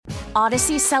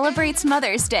Odyssey celebrates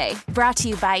Mother's Day, brought to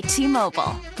you by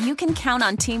T-Mobile. You can count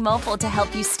on T-Mobile to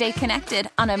help you stay connected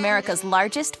on America's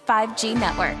largest 5G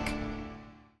network.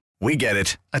 We get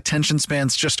it. Attention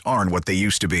spans just aren't what they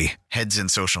used to be. Heads in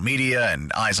social media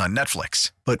and eyes on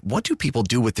Netflix. But what do people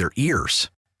do with their ears?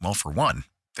 Well, for one,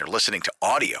 they're listening to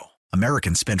audio.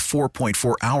 Americans spend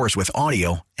 4.4 hours with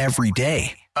audio every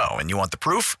day. Oh, and you want the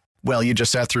proof? Well, you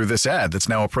just sat through this ad that's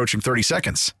now approaching 30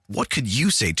 seconds. What could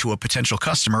you say to a potential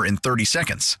customer in 30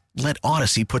 seconds? Let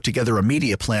Odyssey put together a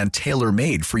media plan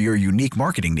tailor-made for your unique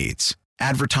marketing needs.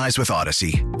 Advertise with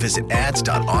Odyssey. Visit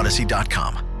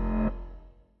ads.odyssey.com.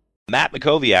 Matt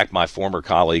Mackowiak, my former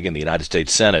colleague in the United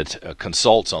States Senate,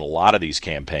 consults on a lot of these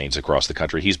campaigns across the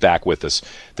country. He's back with us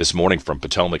this morning from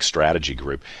Potomac Strategy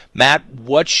Group. Matt,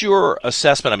 what's your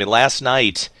assessment? I mean, last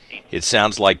night it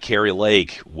sounds like Kari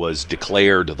Lake was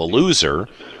declared the loser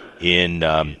in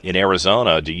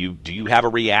Arizona. Do you have a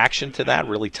reaction to that?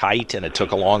 Really tight, and it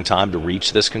took a long time to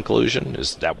reach this conclusion?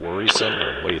 Is that worrisome,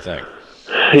 or what do you think?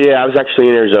 Yeah, I was actually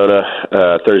in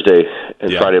Arizona Thursday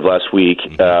and Friday of last week.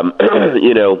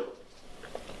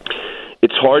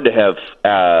 It's hard to have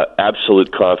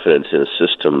absolute confidence in a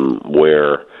system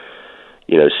where,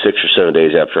 6 or 7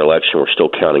 days after election, we're still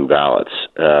counting ballots,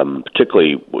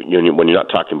 particularly when you're not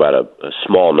talking about a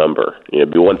small number. It'd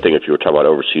be one thing if you were talking about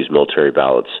overseas military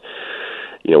ballots.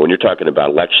 When you're talking about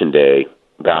Election Day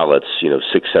ballots,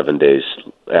 6, 7 days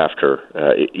after,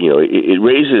 it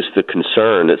raises the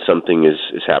concern that something is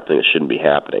happening that shouldn't be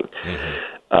happening.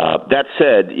 Mm-hmm. That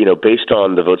said, based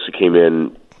on the votes that came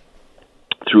in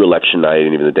through election night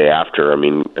and even the day after, I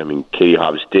mean, Katie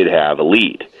Hobbs did have a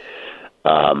lead,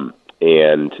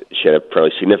 and she had a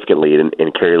fairly significant lead,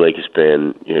 and Kari Lake has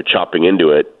been, chopping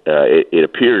into it. It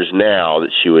appears now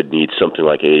that she would need something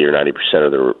like 80 or 90%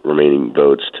 of the remaining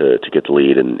votes to get the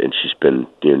lead, and she's been,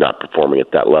 not performing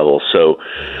at that level. So,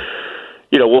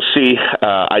 we'll see.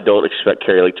 I don't expect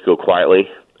Kari Lake to go quietly.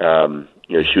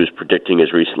 She was predicting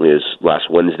as recently as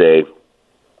last Wednesday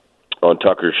on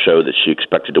Tucker's show that she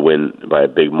expected to win by a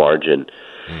big margin.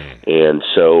 And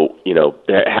so,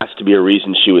 there has to be a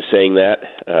reason she was saying that.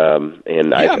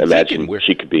 And I imagine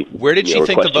she could be. Where did she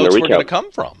think the votes were going to come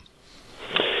from?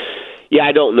 Yeah,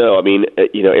 I don't know. I mean,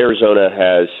 Arizona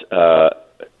has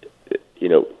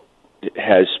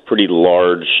pretty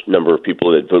large number of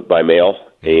people that vote by mail,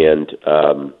 and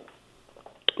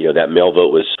that mail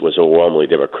vote was overwhelmingly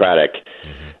Democratic.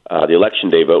 Mm-hmm. The Election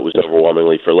Day vote was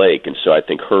overwhelmingly for Lake, and so I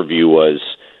think her view was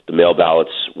the mail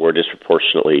ballots were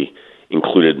disproportionately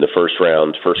included in the first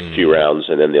few rounds,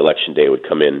 and then the Election Day would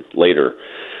come in later.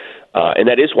 And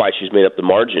that is why she's made up the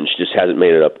margin. She just hasn't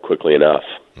made it up quickly enough.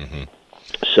 Mm-hmm.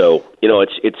 So,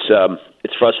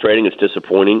 it's frustrating, it's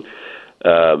disappointing,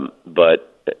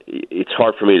 but it's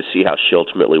hard for me to see how she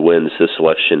ultimately wins this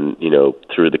election,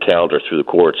 through the count or through the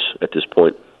courts at this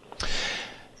point.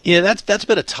 Yeah, that's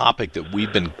been a topic that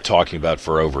we've been talking about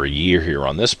for over a year here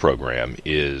on this program.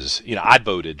 Is I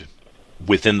voted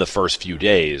within the first few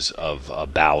days of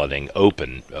balloting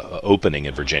opening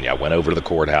in Virginia. I went over to the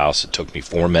courthouse. It took me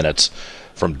 4 minutes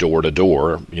from door to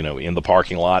door, in the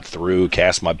parking lot,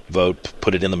 cast my vote,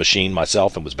 put it in the machine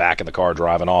myself, and was back in the car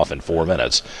driving off in 4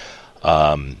 minutes.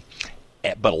 But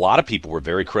a lot of people were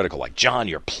very critical, like, John,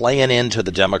 you're playing into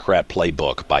the Democrat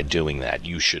playbook by doing that.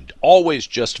 You should always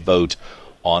just vote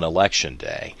on Election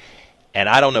Day. And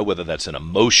I don't know whether that's an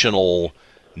emotional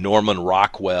Norman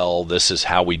Rockwell, this is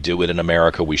how we do it in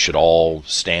America, we should all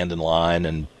stand in line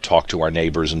and talk to our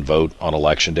neighbors and vote on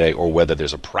Election Day, or whether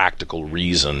there's a practical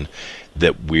reason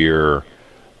that we're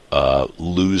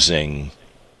losing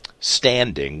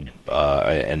standing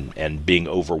and being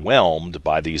overwhelmed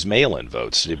by these mail-in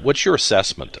votes. What's your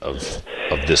assessment of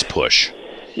this push?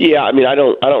 Yeah, I mean, I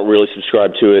don't really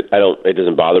subscribe to it. It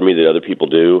doesn't bother me that other people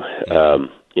do.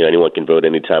 Anyone can vote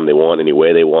anytime they want, any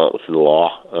way they want within the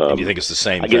law. And do you think it's the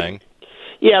same thing?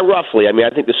 Yeah, roughly. I mean, I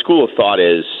think the school of thought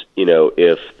is,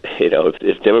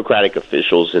 if Democratic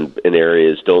officials in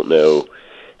areas don't know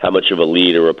how much of a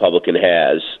lead a Republican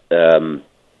has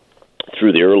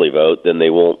through the early vote, then they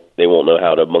won't know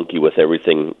how to monkey with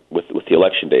everything with the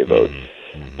Election Day vote.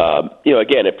 Mm-hmm.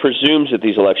 Again, it presumes that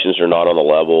these elections are not on the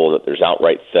level, that there's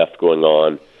outright theft going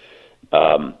on.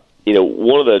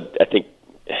 One of the, I think,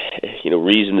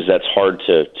 reasons that's hard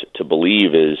to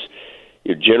believe is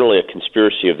generally a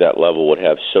conspiracy of that level would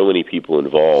have so many people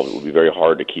involved, it would be very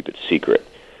hard to keep it secret.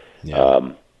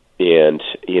 Yeah. And,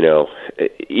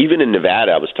 even in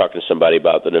Nevada, I was talking to somebody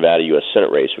about the Nevada U.S. Senate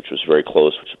race, which was very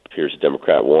close, which appears a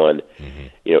Democrat won.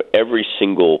 Mm-hmm. Every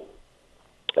single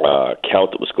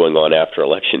count that was going on after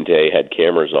Election Day had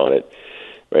cameras on it.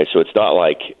 right? So it's not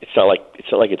like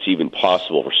it's even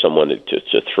possible for someone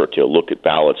to throw, look at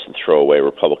ballots and throw away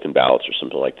Republican ballots or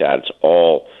something like that. It's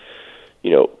all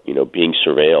being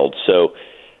surveilled. So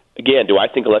again, do I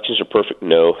think elections are perfect?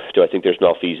 No. Do I think there's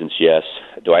malfeasance? Yes.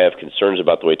 Do I have concerns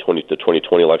about the way the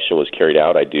 2020 election was carried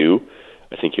out? I do.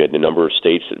 I think you had a number of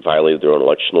states that violated their own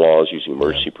election laws using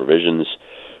emergency provisions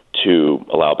to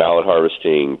allow ballot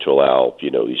harvesting, to allow,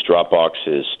 these drop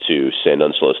boxes, to send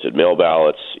unsolicited mail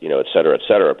ballots, et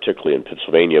cetera, particularly in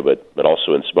Pennsylvania, but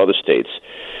also in some other states.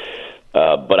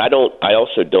 But I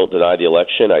also don't deny the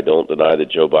election. I don't deny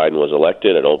that Joe Biden was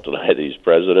elected. I don't deny that he's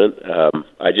president.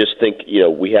 I just think,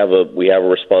 we have a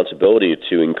responsibility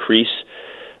to increase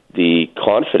the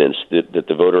confidence that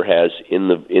the voter has in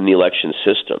the election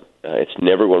system. It's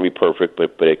never going to be perfect,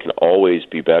 but it can always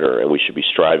be better, and we should be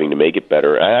striving to make it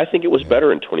better. I think it was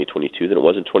better in 2022 than it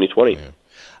was in 2020. Yeah.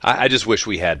 I just wish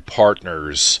we had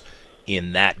partners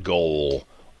in that goal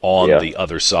on the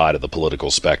other side of the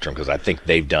political spectrum, because I think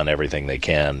they've done everything they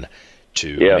can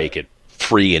to make it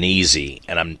free and easy,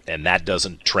 and that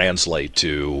doesn't translate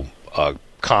to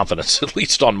confidence, at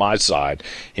least on my side.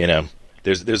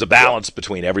 There's a balance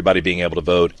between everybody being able to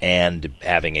vote and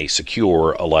having a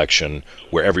secure election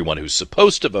where everyone who's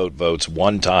supposed to vote votes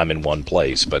one time in one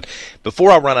place. But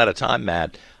before I run out of time,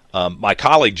 Matt, my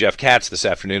colleague Jeff Katz this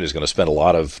afternoon is going to spend a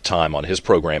lot of time on his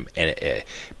program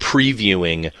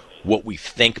previewing what we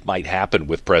think might happen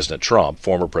with President Trump,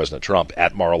 former President Trump,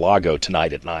 at Mar-a-Lago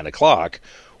tonight at 9 o'clock,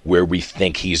 where we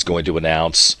think he's going to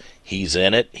announce he's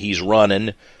in it, he's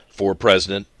running for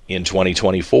president in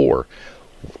 2024.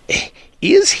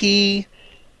 Is he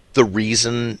the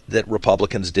reason that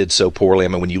Republicans did so poorly? I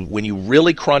mean, when you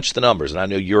really crunch the numbers, and I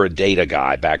know you're a data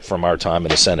guy back from our time in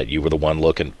the Senate, you were the one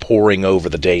poring over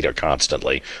the data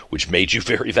constantly, which made you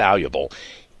very valuable.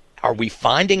 Are we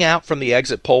finding out from the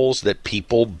exit polls that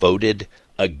people voted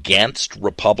against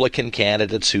Republican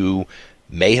candidates who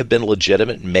may have been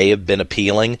legitimate, may have been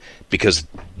appealing, because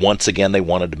once again they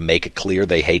wanted to make it clear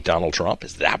they hate Donald Trump?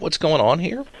 Is that what's going on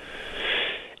here?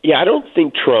 Yeah, I don't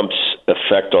think Trump's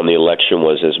effect on the election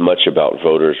was as much about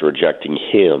voters rejecting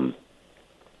him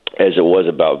as it was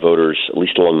about voters, at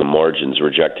least along the margins,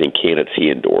 rejecting candidates he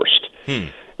endorsed.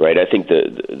 Right? I think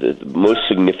the most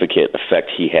significant effect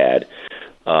he had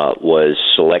was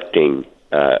selecting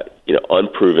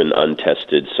unproven,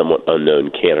 untested, somewhat unknown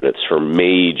candidates for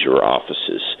major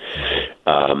offices.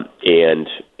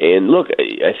 And look,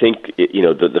 I think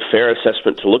the fair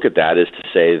assessment to look at that is to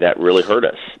say that really hurt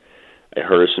us. It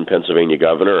hurt us in Pennsylvania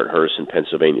governor. It hurt us in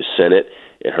Pennsylvania Senate.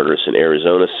 It hurt us in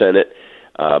Arizona Senate.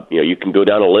 You can go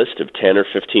down a list of 10 or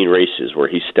 15 races where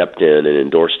he stepped in and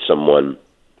endorsed someone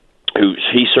who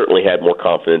he certainly had more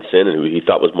confidence in and who he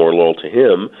thought was more loyal to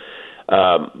him,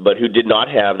 but who did not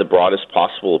have the broadest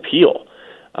possible appeal.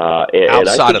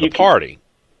 Outside of the party.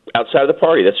 Outside of the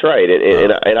party, that's right.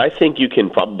 And I think you can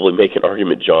probably make an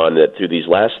argument, John, that through these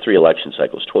last three election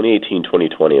cycles, 2018,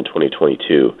 2020, and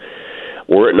 2022,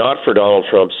 were it not for Donald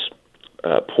Trump's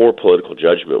poor political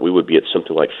judgment, we would be at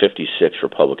something like 56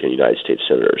 Republican United States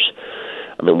senators.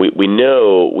 I mean, we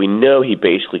know he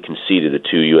basically conceded the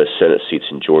 2 U.S. Senate seats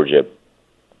in Georgia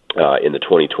in the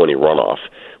 2020 runoff,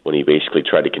 when he basically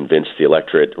tried to convince the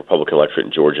Republican electorate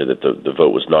in Georgia that the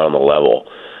vote was not on the level.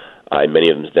 And many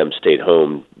of them stayed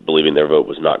home, believing their vote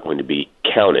was not going to be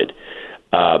counted.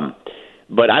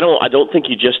 But I don't think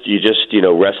you just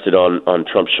rested on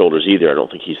Trump's shoulders either. I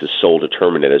don't think he's the sole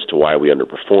determinant as to why we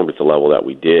underperformed at the level that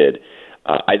we did.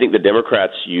 I think the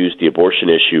Democrats used the abortion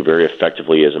issue very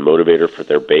effectively as a motivator for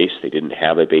their base. They didn't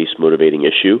have a base motivating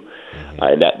issue,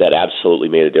 and that absolutely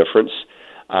made a difference.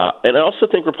 And I also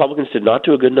think Republicans did not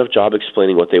do a good enough job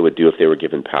explaining what they would do if they were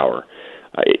given power.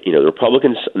 The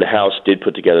Republicans in the House did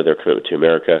put together their commitment to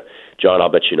America. John, I'll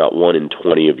bet you not 1 in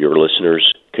 20 of your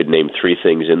listeners could name 3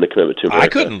 things in the commitment to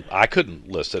America. I couldn't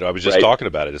list it. I was just talking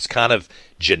about it. It's kind of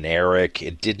generic.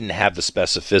 It didn't have the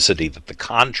specificity that the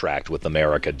contract with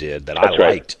America did that I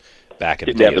liked back in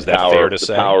the day. Is that fair to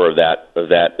say? The power of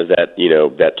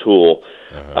that tool.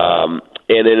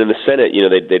 And then in the Senate,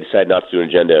 they decided not to do an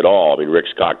agenda at all. I mean, Rick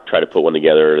Scott tried to put one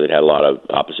together that had a lot of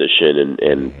opposition,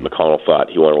 and McConnell thought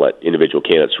he wanted to let individual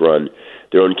candidates run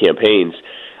their own campaigns.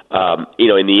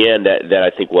 In the end, that I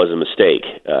think was a mistake.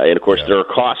 And of course, there are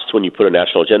costs when you put a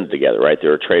national agenda together, right?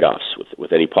 There are trade-offs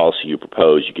with any policy you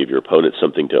propose. You give your opponent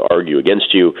something to argue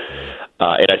against you.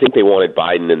 And I think they wanted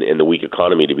Biden and the weak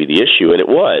economy to be the issue, and it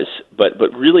was. But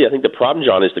really, I think the problem,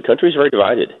 John, is the country is very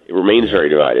divided. It remains very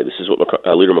divided. This is what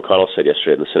Leader McConnell said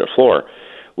yesterday on the Senate floor.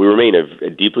 We remain a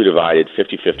deeply divided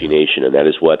 50-50 nation, and that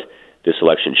is what this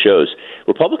election shows.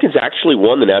 Republicans actually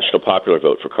won the national popular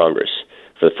vote for Congress.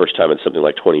 for the first time in something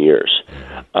like 20 years.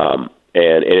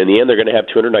 And in the end, they're going to have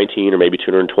 219 or maybe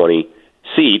 220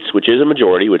 seats, which is a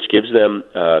majority, which gives them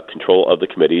control of the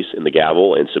committees and the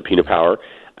gavel and subpoena power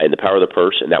and the power of the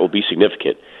purse, and that will be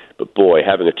significant. But boy,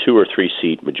 having a 2 or 3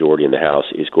 seat majority in the House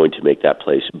is going to make that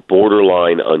place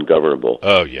borderline ungovernable.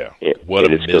 Oh yeah, what a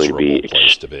miserable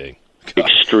place to be.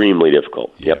 Extremely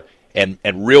difficult. Yeah. Yep.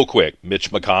 And real quick,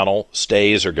 Mitch McConnell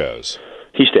stays or goes?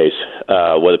 He stays,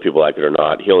 whether people like it or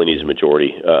not. He only needs a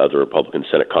majority of the Republican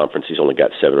Senate conference. He's only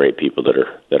got 7 or 8 people that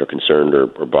are concerned or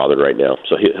bothered right now.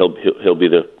 So he'll be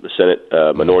the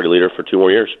Senate minority leader for 2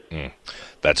 more years.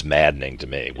 That's maddening to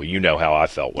me. Well, you know how I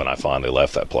felt when I finally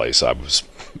left that place. I was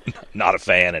not a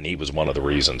fan, and he was one of the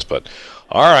reasons. But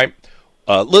all right,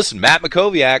 listen, Matt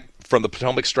Mackowiak from the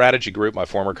Potomac Strategy Group, my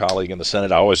former colleague in the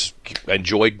Senate. I always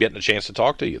enjoyed getting a chance to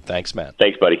talk to you. Thanks, Matt.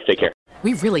 Thanks, buddy. Take care.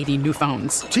 We really need new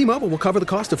phones. T-Mobile will cover the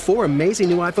cost of 4 amazing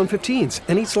new iPhone 15s,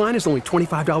 and each line is only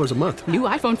 $25 a month. New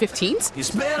iPhone 15s?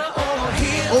 It's better over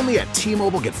here. Only at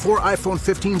T-Mobile, get 4 iPhone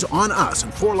 15s on us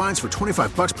and 4 lines for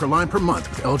 $25 per line per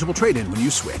month with eligible trade-in when you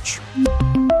switch.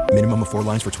 Minimum of 4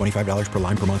 lines for $25 per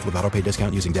line per month with autopay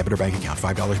discount using debit or bank account.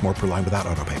 $5 more per line without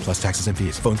autopay, plus taxes and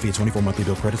fees. Phone fee at 24 monthly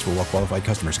bill credits for well-qualified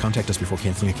customers. Contact us before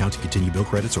canceling account to continue bill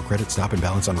credits or credit stop and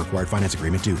balance on required finance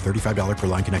agreement due. $35 per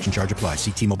line connection charge applies.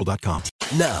 See T-Mobile.com.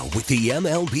 Now, with the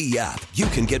MLB app, you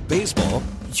can get baseball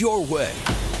your way.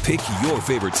 Pick your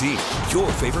favorite team,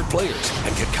 your favorite players,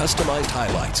 and get customized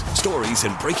highlights, stories,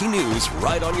 and breaking news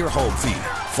right on your home feed.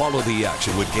 Follow the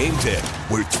action with Game 10,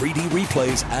 where 3D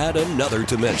replays add another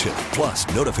dimension.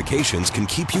 Plus, notifications can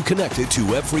keep you connected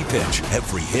to every pitch,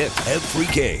 every hit,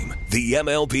 every game. The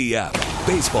MLB app.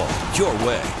 Baseball your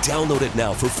way. Download it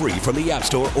now for free from the App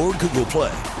Store or Google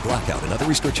Play. Blackout and other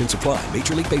restrictions apply.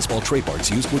 Major League Baseball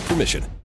trademarks used with permission.